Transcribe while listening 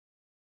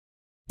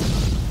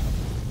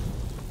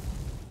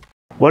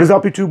What is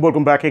up YouTube?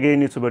 Welcome back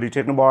again. It's your buddy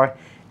Technoboy,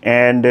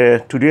 and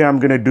today I'm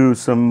gonna do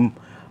some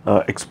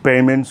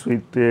experiments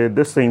with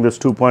this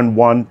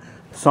 2.1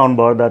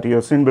 soundbar that you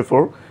have seen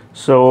before.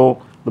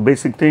 So the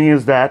basic thing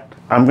is that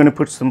I'm gonna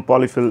put some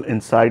polyfill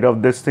inside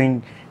of this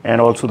thing and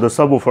also the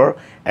subwoofer.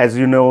 As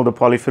you know, the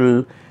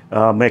polyfill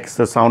makes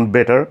the sound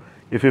better.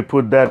 If you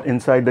put that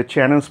inside the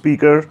channel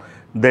speaker,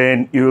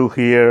 then you'll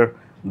hear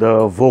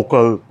the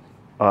vocal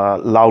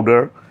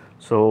louder.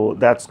 So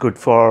that's good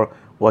for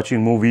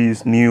watching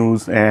movies,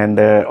 news, and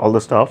all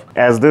the stuff.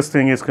 As this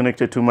thing is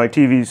connected to my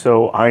TV,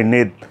 so I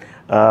need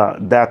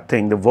that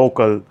thing, the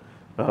vocal,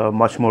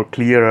 much more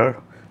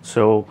clearer.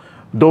 So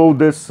though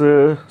this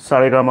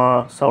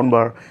Saregama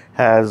soundbar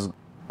has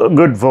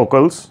good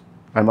vocals,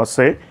 I must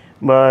say,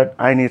 but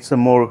I need some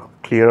more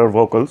clearer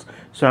vocals.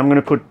 So I'm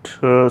going to put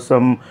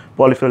some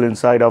polyfill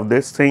inside of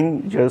this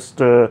thing, just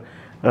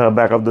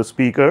back of the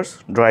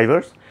speakers,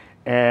 drivers,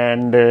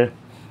 and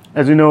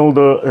as you know,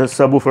 the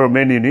subwoofer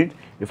main unit.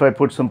 If I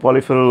put some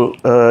polyfill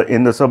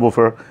in the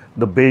subwoofer,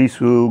 the bass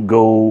will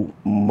go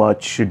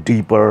much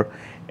deeper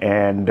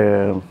and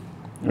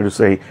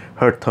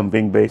heart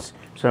thumping bass.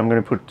 So I'm going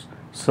to put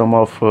some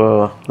of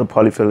the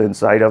polyfill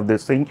inside of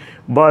this thing,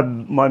 but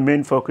my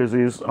main focus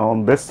is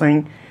on this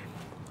thing.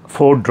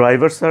 4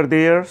 drivers are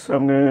there, so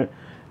I'm going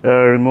to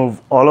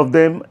remove all of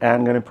them and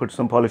I'm going to put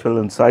some polyfill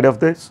inside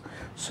of this.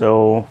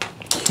 So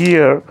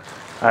here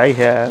I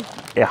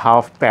have a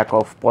half pack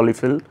of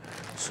polyfill,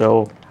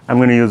 so I'm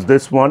going to use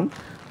this one.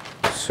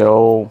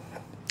 So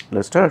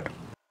let's start.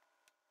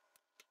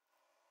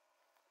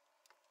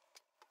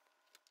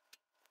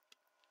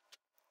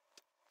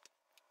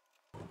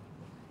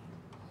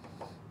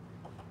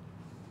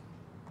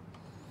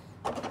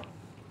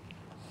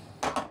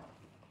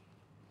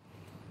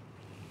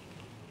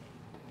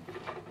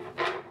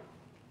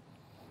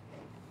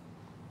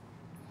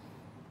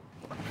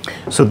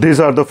 So these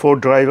are the 4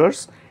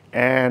 drivers,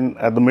 and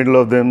at the middle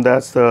of them,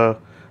 that's the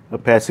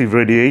passive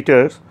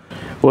radiators.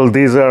 Well,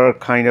 these are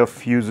kind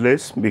of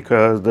useless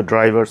because the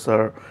drivers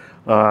are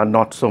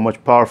not so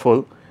much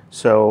powerful,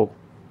 so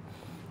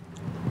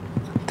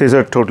these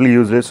are totally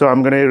useless. So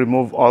I'm going to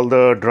remove all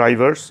the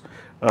drivers,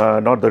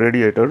 not the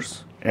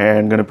radiators,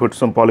 and going to put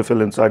some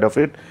polyfill inside of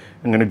it.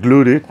 I'm going to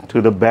glue it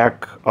to the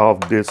back of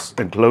this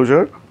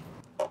enclosure.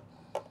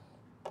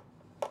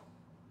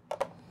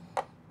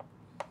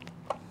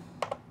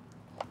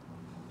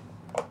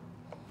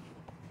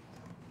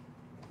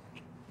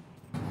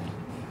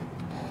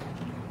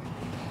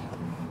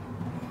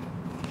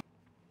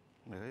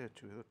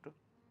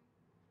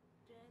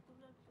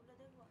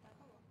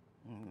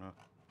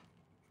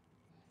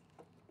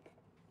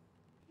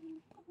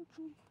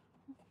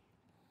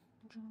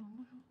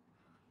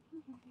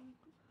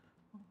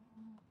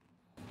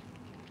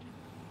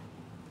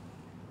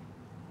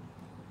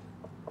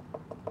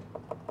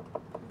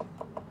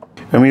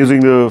 I'm using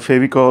the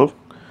Fevicol.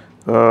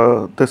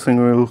 This thing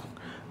will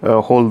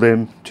hold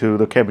them to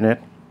the cabinet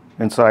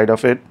inside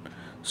of it.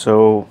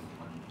 So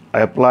I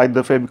applied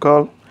the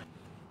Fevicol.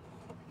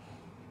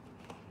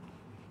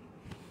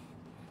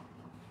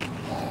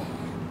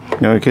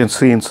 Now you can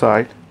see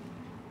inside.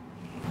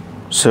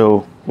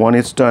 So one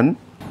is done.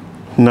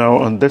 Now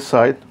on this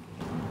side,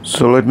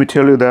 so let me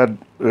tell you that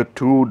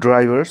 2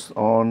 drivers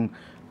on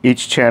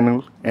each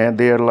channel, and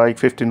they are like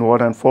 15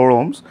 watt and 4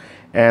 ohms,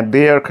 and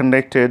they are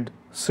connected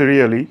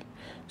serially.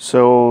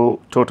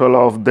 So total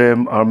of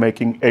them are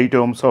making 8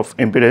 ohms of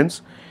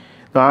impedance.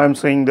 Now I'm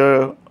seeing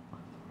the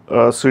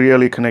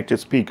serially connected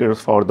speakers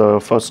for the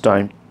first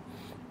time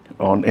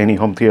on any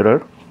home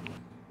theater.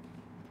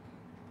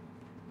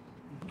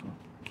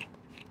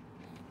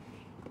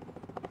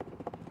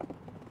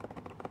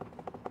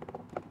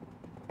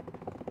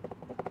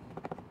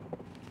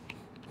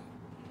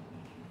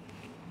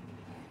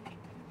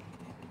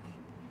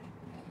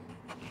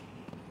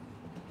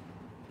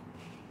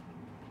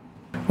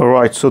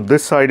 Alright, so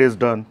this side is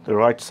done, the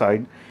right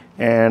side,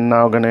 and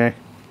now gonna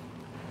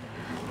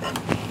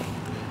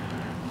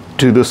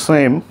do the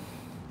same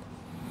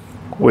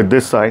with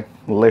this side,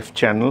 left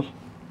channel.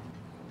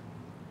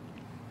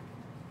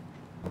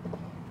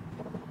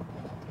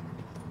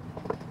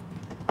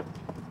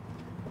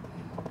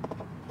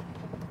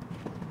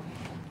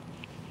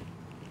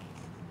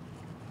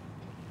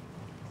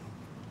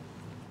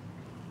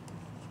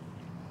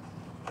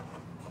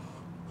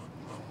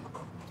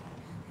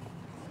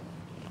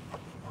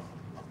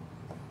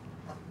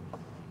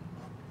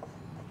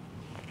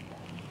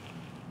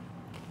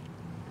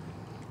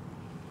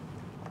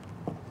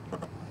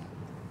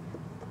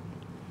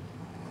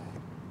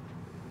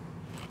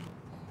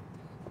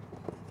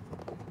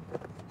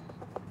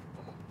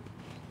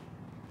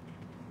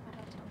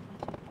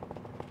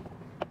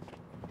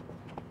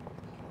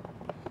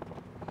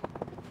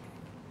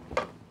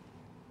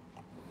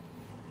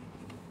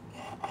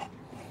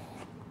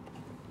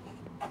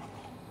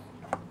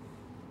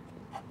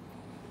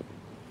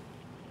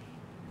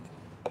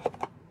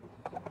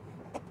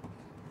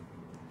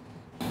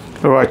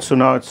 Alright, so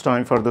now it's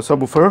time for the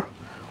subwoofer.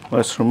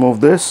 Let's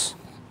remove this.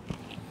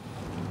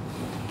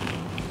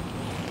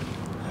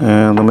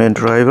 and the main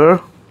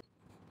driver.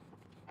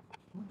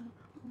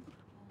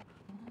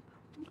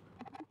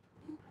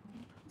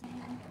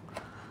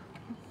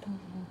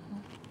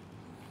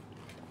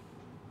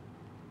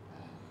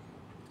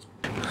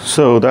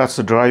 So that's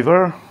the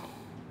driver.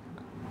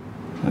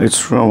 It's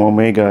from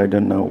Omega. I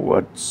don't know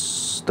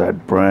what's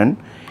that brand.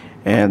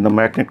 And the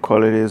magnet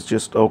quality is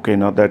just okay,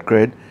 not that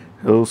great.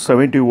 So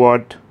 70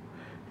 watt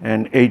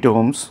and 8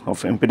 ohms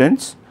of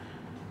impedance.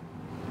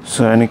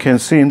 So, and you can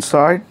see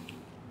inside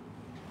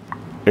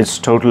it's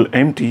total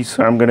empty.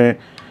 So I'm gonna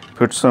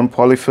put some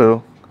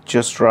polyfill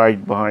just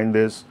right behind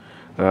this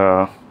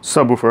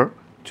subwoofer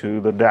to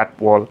the DAT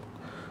wall.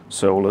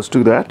 So let's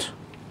do that.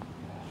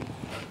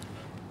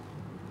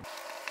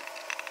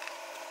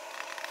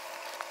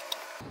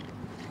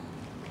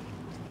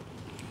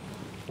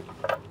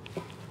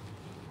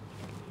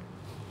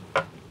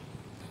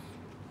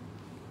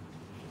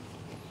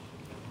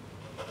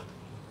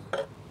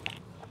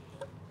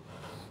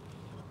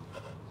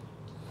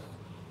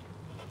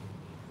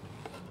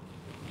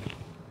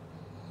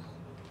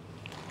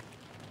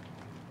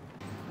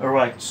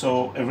 Alright,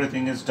 so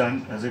everything is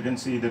done. As you can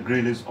see, the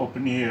grill is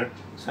open here,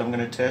 so I'm going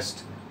to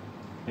test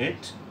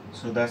it.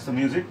 So that's the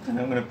music, and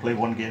I'm going to play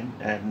one game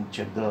and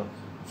check the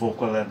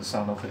vocal and the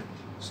sound of it.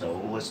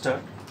 So let's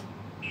start.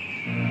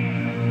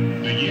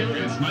 The year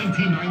is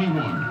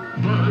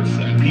 1991. Birds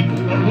and people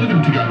are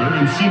living together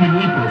in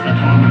seemingly perfect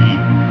harmony,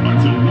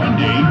 until one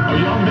day a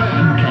young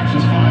man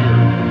catches fire.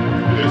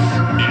 This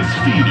is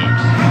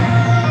Phoenix.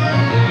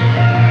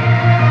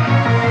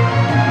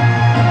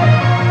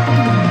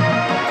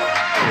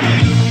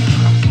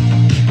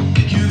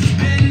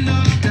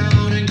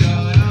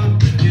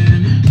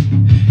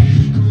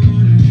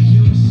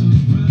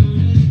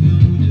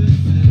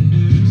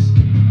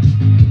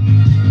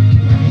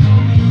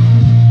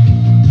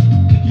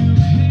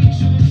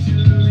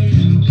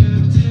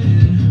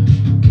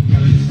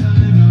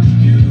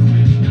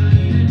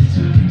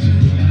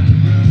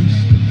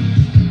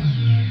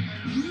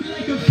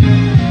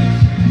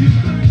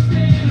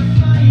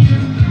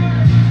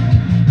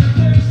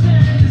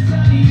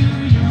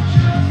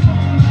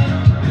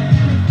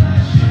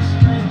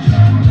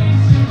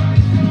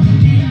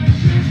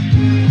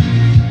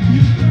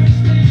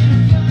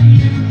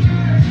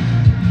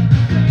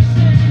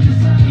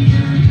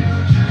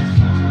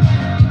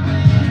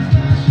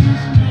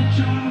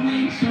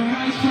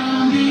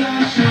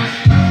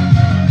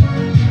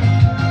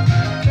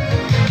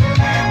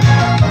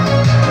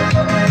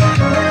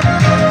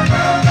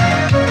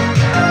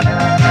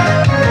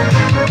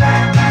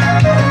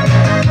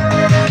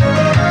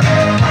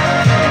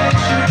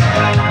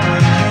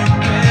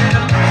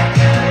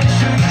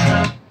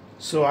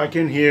 So I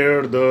can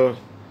hear the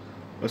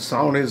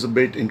sound is a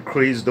bit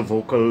increased. The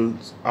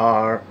vocals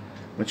are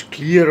much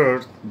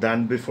clearer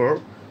than before.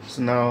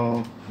 So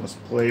now let's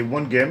play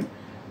one game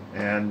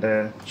and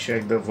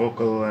check the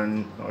vocal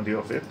and audio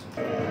of it.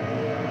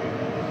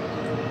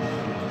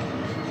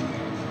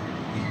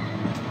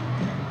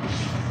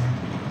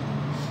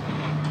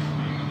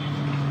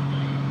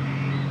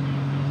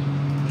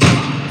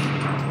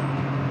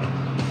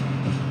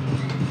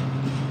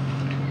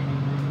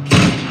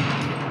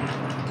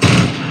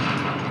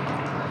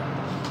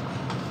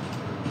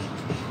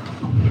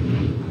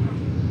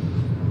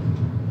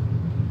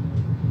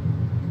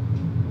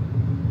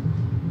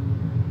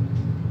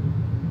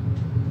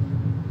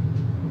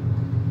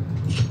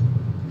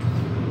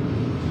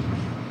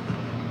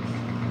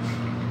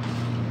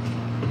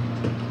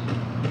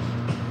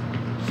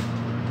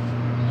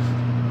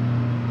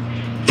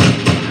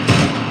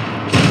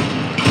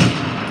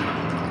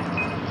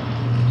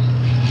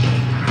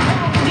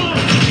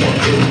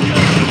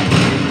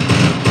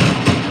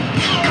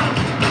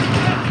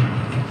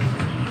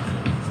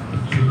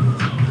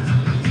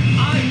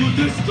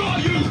 Destroy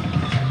you!